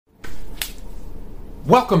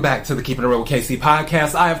Welcome back to the Keeping It Real with KC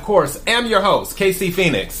podcast. I, of course, am your host, KC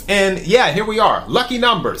Phoenix. And yeah, here we are. Lucky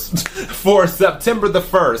numbers for September the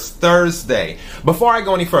 1st, Thursday. Before I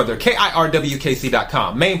go any further,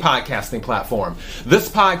 KIRWKC.com, main podcasting platform. This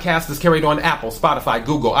podcast is carried on Apple, Spotify,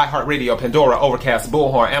 Google, iHeartRadio, Pandora, Overcast,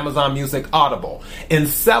 Bullhorn, Amazon Music, Audible, and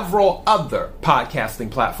several other podcasting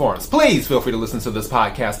platforms. Please feel free to listen to this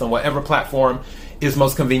podcast on whatever platform is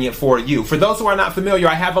most convenient for you. For those who are not familiar,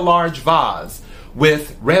 I have a large vase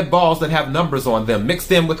with red balls that have numbers on them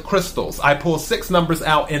mixed in with crystals. I pull 6 numbers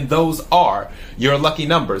out, and those are your lucky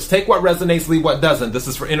numbers. Take what resonates, leave what doesn't. This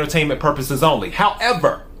is for entertainment purposes only.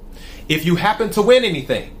 However, if you happen to win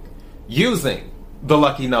anything using the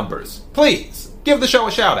lucky numbers, please give the show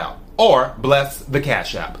a shout out or bless the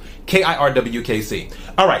Cash App. KIRWKC.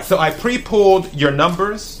 All right, so I pre-pulled your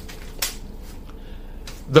numbers.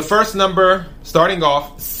 The first number, starting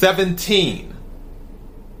off, 17.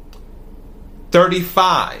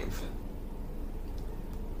 35,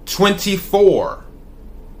 24,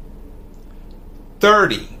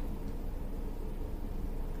 30,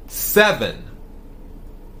 7,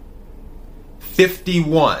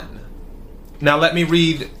 51. Now let me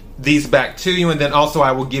read these back to you, and then also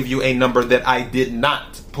I will give you a number that I did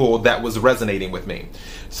not pull that was resonating with me.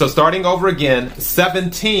 So starting over again,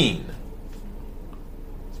 17,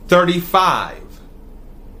 35,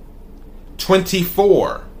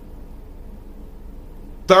 24,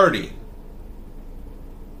 30,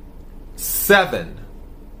 7,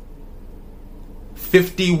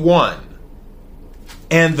 51.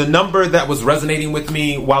 And the number that was resonating with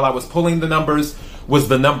me while I was pulling the numbers was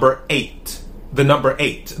the number 8. The number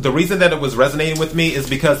 8. The reason that it was resonating with me is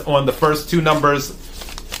because on the first 2 numbers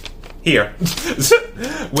here,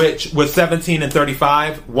 which was 17 and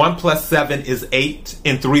 35, 1 plus 7 is 8,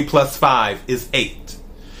 and 3 plus 5 is 8.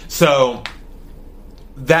 So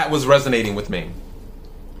that was resonating with me.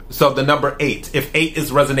 So the number 8, if 8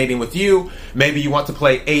 is resonating with you, maybe you want to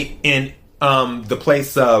play 8 in the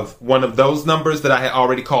place of one of those numbers that I had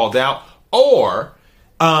already called out. Or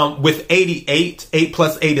with 88, 8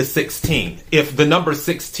 plus 8 is 16. If the number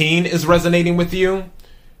 16 is resonating with you,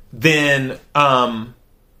 then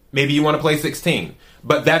maybe you want to play 16.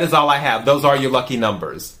 But that is all I have. Those are your lucky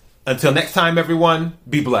numbers. Until next time, everyone,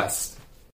 be blessed.